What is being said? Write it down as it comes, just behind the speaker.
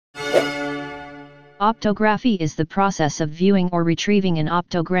Optography is the process of viewing or retrieving an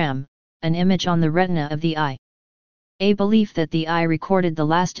optogram, an image on the retina of the eye. A belief that the eye recorded the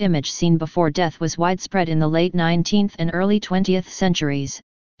last image seen before death was widespread in the late 19th and early 20th centuries,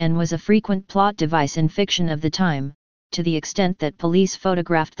 and was a frequent plot device in fiction of the time, to the extent that police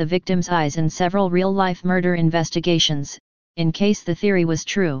photographed the victim's eyes in several real-life murder investigations, in case the theory was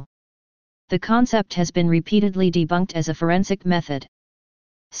true. The concept has been repeatedly debunked as a forensic method.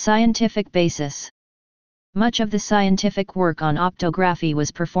 Scientific basis. Much of the scientific work on optography was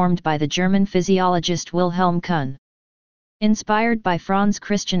performed by the German physiologist Wilhelm Kuhn. Inspired by Franz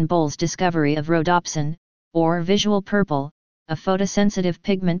Christian Boll's discovery of rhodopsin, or visual purple, a photosensitive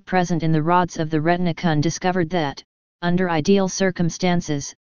pigment present in the rods of the retina, Kuhn discovered that, under ideal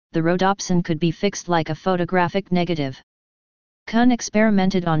circumstances, the rhodopsin could be fixed like a photographic negative. Kuhn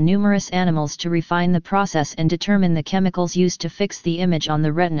experimented on numerous animals to refine the process and determine the chemicals used to fix the image on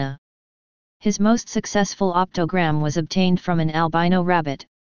the retina. His most successful optogram was obtained from an albino rabbit,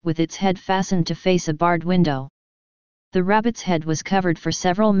 with its head fastened to face a barred window. The rabbit's head was covered for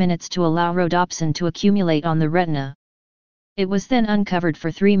several minutes to allow rhodopsin to accumulate on the retina. It was then uncovered for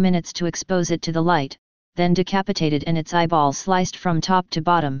 3 minutes to expose it to the light, then decapitated and its eyeball sliced from top to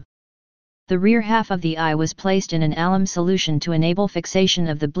bottom. The rear half of the eye was placed in an alum solution to enable fixation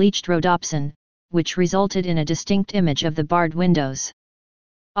of the bleached rhodopsin, which resulted in a distinct image of the barred windows.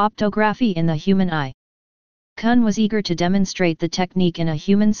 Optography in the human eye. Kuhn was eager to demonstrate the technique in a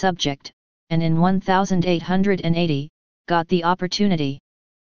human subject, and in 1880, got the opportunity.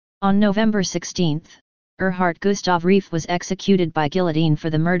 On November 16, Erhard Gustav Rieff was executed by guillotine for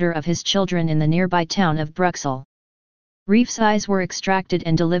the murder of his children in the nearby town of Bruxelles. Rieff's eyes were extracted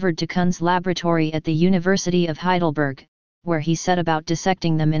and delivered to Kuhn's laboratory at the University of Heidelberg, where he set about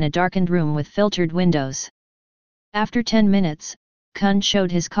dissecting them in a darkened room with filtered windows. After 10 minutes, Kuhn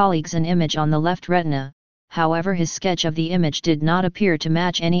showed his colleagues an image on the left retina. However, his sketch of the image did not appear to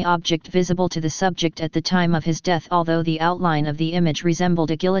match any object visible to the subject at the time of his death. Although the outline of the image resembled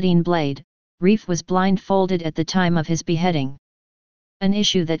a guillotine blade, Rieff was blindfolded at the time of his beheading. An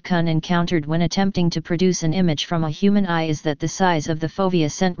issue that Kuhn encountered when attempting to produce an image from a human eye is that the size of the fovea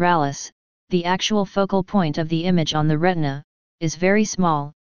centralis, the actual focal point of the image on the retina, is very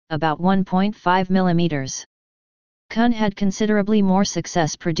small, about 1.5 millimeters. Kuhn had considerably more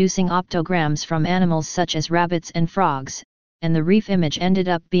success producing optograms from animals such as rabbits and frogs, and the Rieff image ended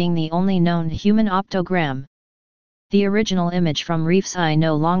up being the only known human optogram. The original image from Rieff's eye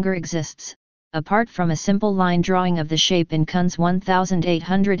no longer exists, apart from a simple line drawing of the shape in Kuhn's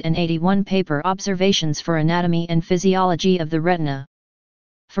 1881 paper Observations for Anatomy and Physiology of the Retina.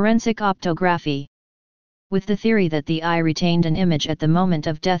 Forensic optography. With the theory that the eye retained an image at the moment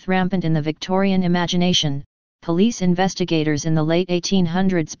of death rampant in the Victorian imagination, police investigators in the late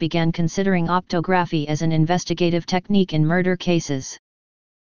 1800s began considering optography as an investigative technique in murder cases.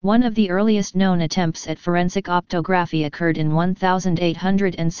 One of the earliest known attempts at forensic optography occurred in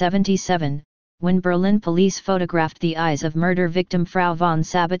 1877, when Berlin police photographed the eyes of murder victim Frau von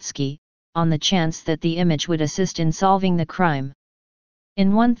Sabatsky, on the chance that the image would assist in solving the crime.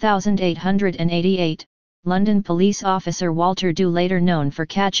 In 1888, London police officer Walter Dew, later known for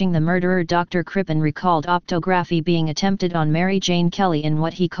catching the murderer Dr. Crippen, recalled optography being attempted on Mary Jane Kelly in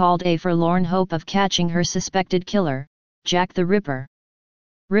what he called a forlorn hope of catching her suspected killer, Jack the Ripper.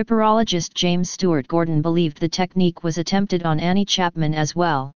 Ripperologist James Stewart Gordon believed the technique was attempted on Annie Chapman as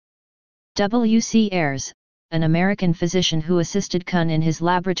well. W.C. Ayres, an American physician who assisted Kuhn in his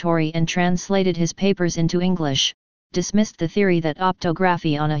laboratory and translated his papers into English, dismissed the theory that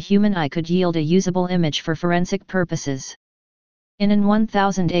optography on a human eye could yield a usable image for forensic purposes. In an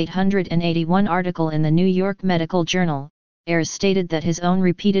 1881 article in the New York Medical Journal, Ayres stated that his own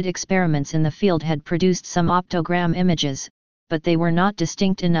repeated experiments in the field had produced some optogram images, but they were not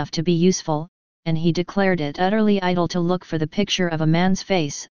distinct enough to be useful, and he declared it utterly idle to look for the picture of a man's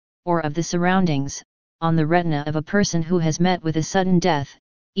face, or of the surroundings, on the retina of a person who has met with a sudden death,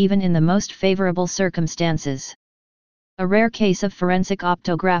 even in the most favorable circumstances. A rare case of forensic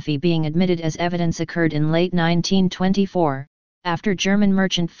optography being admitted as evidence occurred in late 1924, after German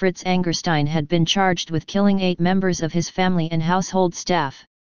merchant Fritz Angerstein had been charged with killing 8 members of his family and household staff.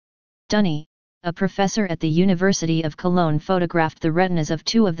 Dunny, a professor at the University of Cologne, photographed the retinas of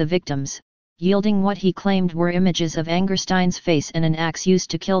 2 of the victims, yielding what he claimed were images of Angerstein's face and an axe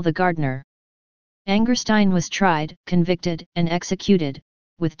used to kill the gardener. Angerstein was tried, convicted, and executed,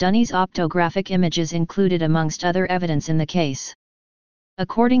 with Dunny's optographic images included amongst other evidence in the case.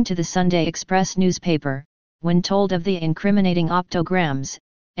 According to the Sunday Express newspaper, when told of the incriminating optograms,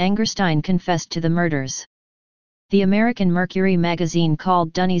 Angerstein confessed to the murders. The American Mercury magazine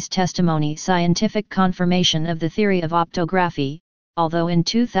called Dunny's testimony scientific confirmation of the theory of optography, although in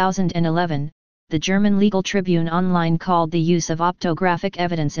 2011, the German legal Tribune Online called the use of optographic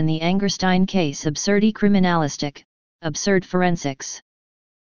evidence in the Angerstein case absurdi criminalistic, absurd forensics.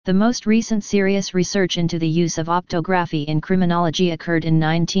 The most recent serious research into the use of optography in criminology occurred in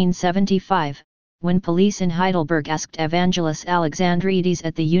 1975, when police in Heidelberg asked Evangelos Alexandridis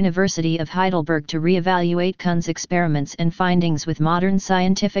at the University of Heidelberg to re-evaluate Kuhn's experiments and findings with modern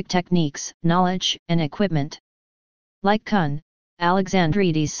scientific techniques, knowledge, and equipment. Like Kuhn,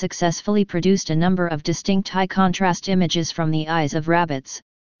 Alexandridis successfully produced a number of distinct high-contrast images from the eyes of rabbits,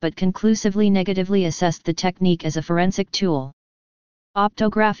 but conclusively negatively assessed the technique as a forensic tool.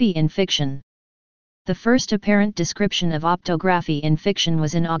 Optography in fiction. The first apparent description of optography in fiction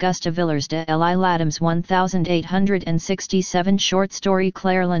was in Augusta Villers de l'Isle-Adams' 1867 short story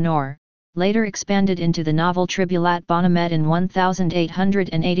Claire Lenore, later expanded into the novel Tribulat Bonhomet in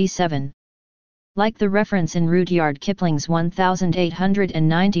 1887. Like the reference in Rudyard Kipling's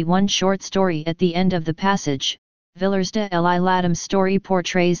 1891 short story at the end of the passage, Villers de l'Isle-Adams' story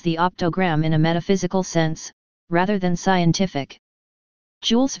portrays the optogram in a metaphysical sense, rather than scientific.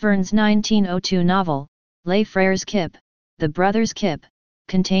 Jules Verne's 1902 novel, Les Frères Kipp, The Brothers Kipp,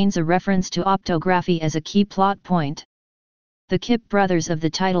 contains a reference to optography as a key plot point. The Kipp brothers of the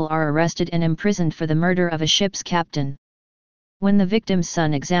title are arrested and imprisoned for the murder of a ship's captain. When the victim's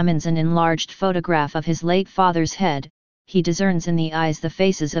son examines an enlarged photograph of his late father's head, he discerns in the eyes the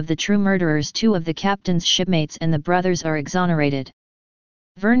faces of the true murderers. Two of the captain's shipmates and the brothers are exonerated.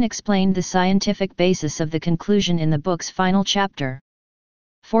 Verne explained the scientific basis of the conclusion in the book's final chapter.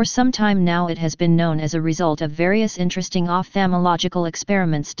 For some time now it has been known as a result of various interesting ophthalmological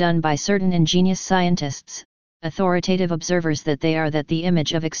experiments done by certain ingenious scientists, authoritative observers, that the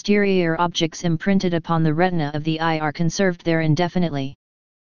image of exterior objects imprinted upon the retina of the eye are conserved there indefinitely.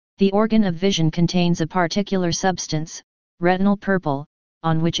 The organ of vision contains a particular substance, retinal purple,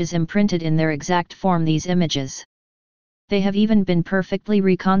 on which is imprinted in their exact form these images. They have even been perfectly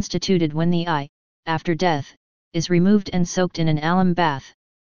reconstituted when the eye, after death, is removed and soaked in an alum bath.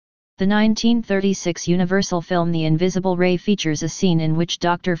 The 1936 Universal film The Invisible Ray features a scene in which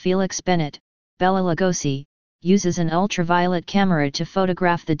Dr. Felix Bennett, Bela Lugosi, uses an ultraviolet camera to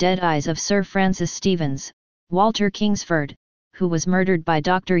photograph the dead eyes of Sir Francis Stevens, Walter Kingsford, who was murdered by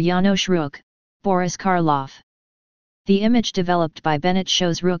Dr. Janos Rook, Boris Karloff. The image developed by Bennett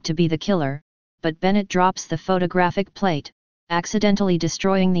shows Rook to be the killer, but Bennett drops the photographic plate, accidentally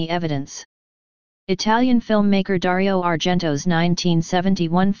destroying the evidence. Italian filmmaker Dario Argento's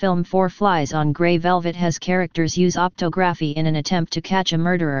 1971 film Four Flies on Grey Velvet has characters use optography in an attempt to catch a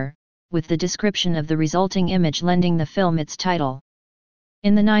murderer, with the description of the resulting image lending the film its title.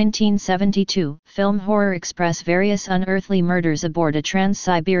 In the 1972 film Horror Express, various unearthly murders aboard a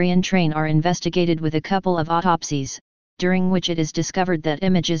Trans-Siberian train are investigated with a couple of autopsies, during which it is discovered that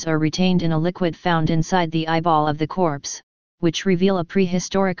images are retained in a liquid found inside the eyeball of the corpse, which reveal a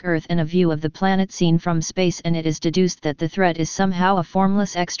prehistoric Earth and a view of the planet seen from space, and it is deduced that the threat is somehow a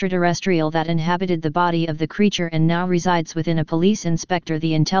formless extraterrestrial that inhabited the body of the creature and now resides within a police inspector.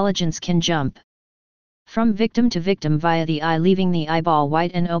 The intelligence can jump from victim to victim via the eye, leaving the eyeball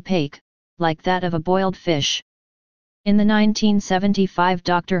white and opaque, like that of a boiled fish. In the 1975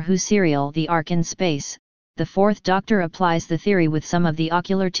 Doctor Who serial The Ark in Space, the Fourth Doctor applies the theory with some of the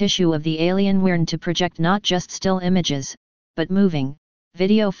ocular tissue of the alien Wyrn to project not just still images, but moving,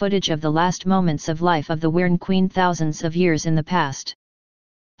 video footage of the last moments of life of the Wyrn Queen thousands of years in the past.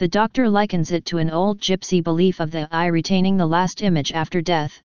 The Doctor likens it to an old gypsy belief of the eye retaining the last image after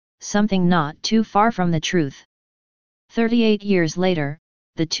death, something not too far from the truth. 38 years later,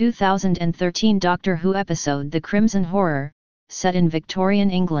 the 2013 Doctor Who episode The Crimson Horror, set in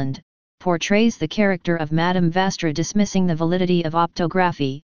Victorian England, portrays the character of Madame Vastra dismissing the validity of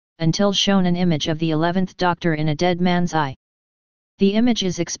optography, until shown an image of the 11th Doctor in a dead man's eye. The image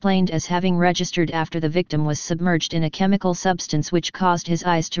is explained as having registered after the victim was submerged in a chemical substance which caused his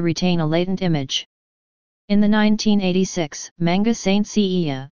eyes to retain a latent image. In the 1986 manga Saint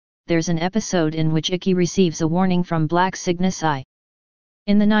Seiya, there's an episode in which Ikki receives a warning from Black Cygnus Eye.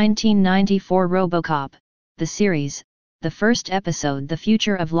 In the 1994 RoboCop, the series, the first episode The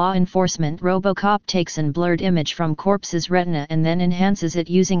Future of Law Enforcement, RoboCop takes an blurred image from corpse's retina and then enhances it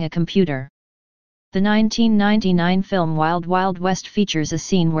using a computer. The 1999 film Wild Wild West features a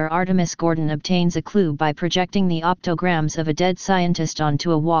scene where Artemis Gordon obtains a clue by projecting the optograms of a dead scientist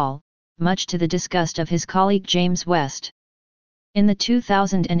onto a wall, much to the disgust of his colleague James West. In the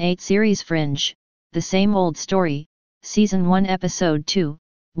 2008 series Fringe, The Same Old Story, Season 1 Episode 2,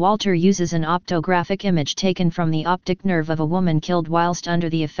 Walter uses an optographic image taken from the optic nerve of a woman killed whilst under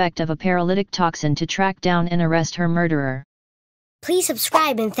the effect of a paralytic toxin to track down and arrest her murderer. Please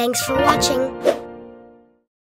subscribe and thanks for watching.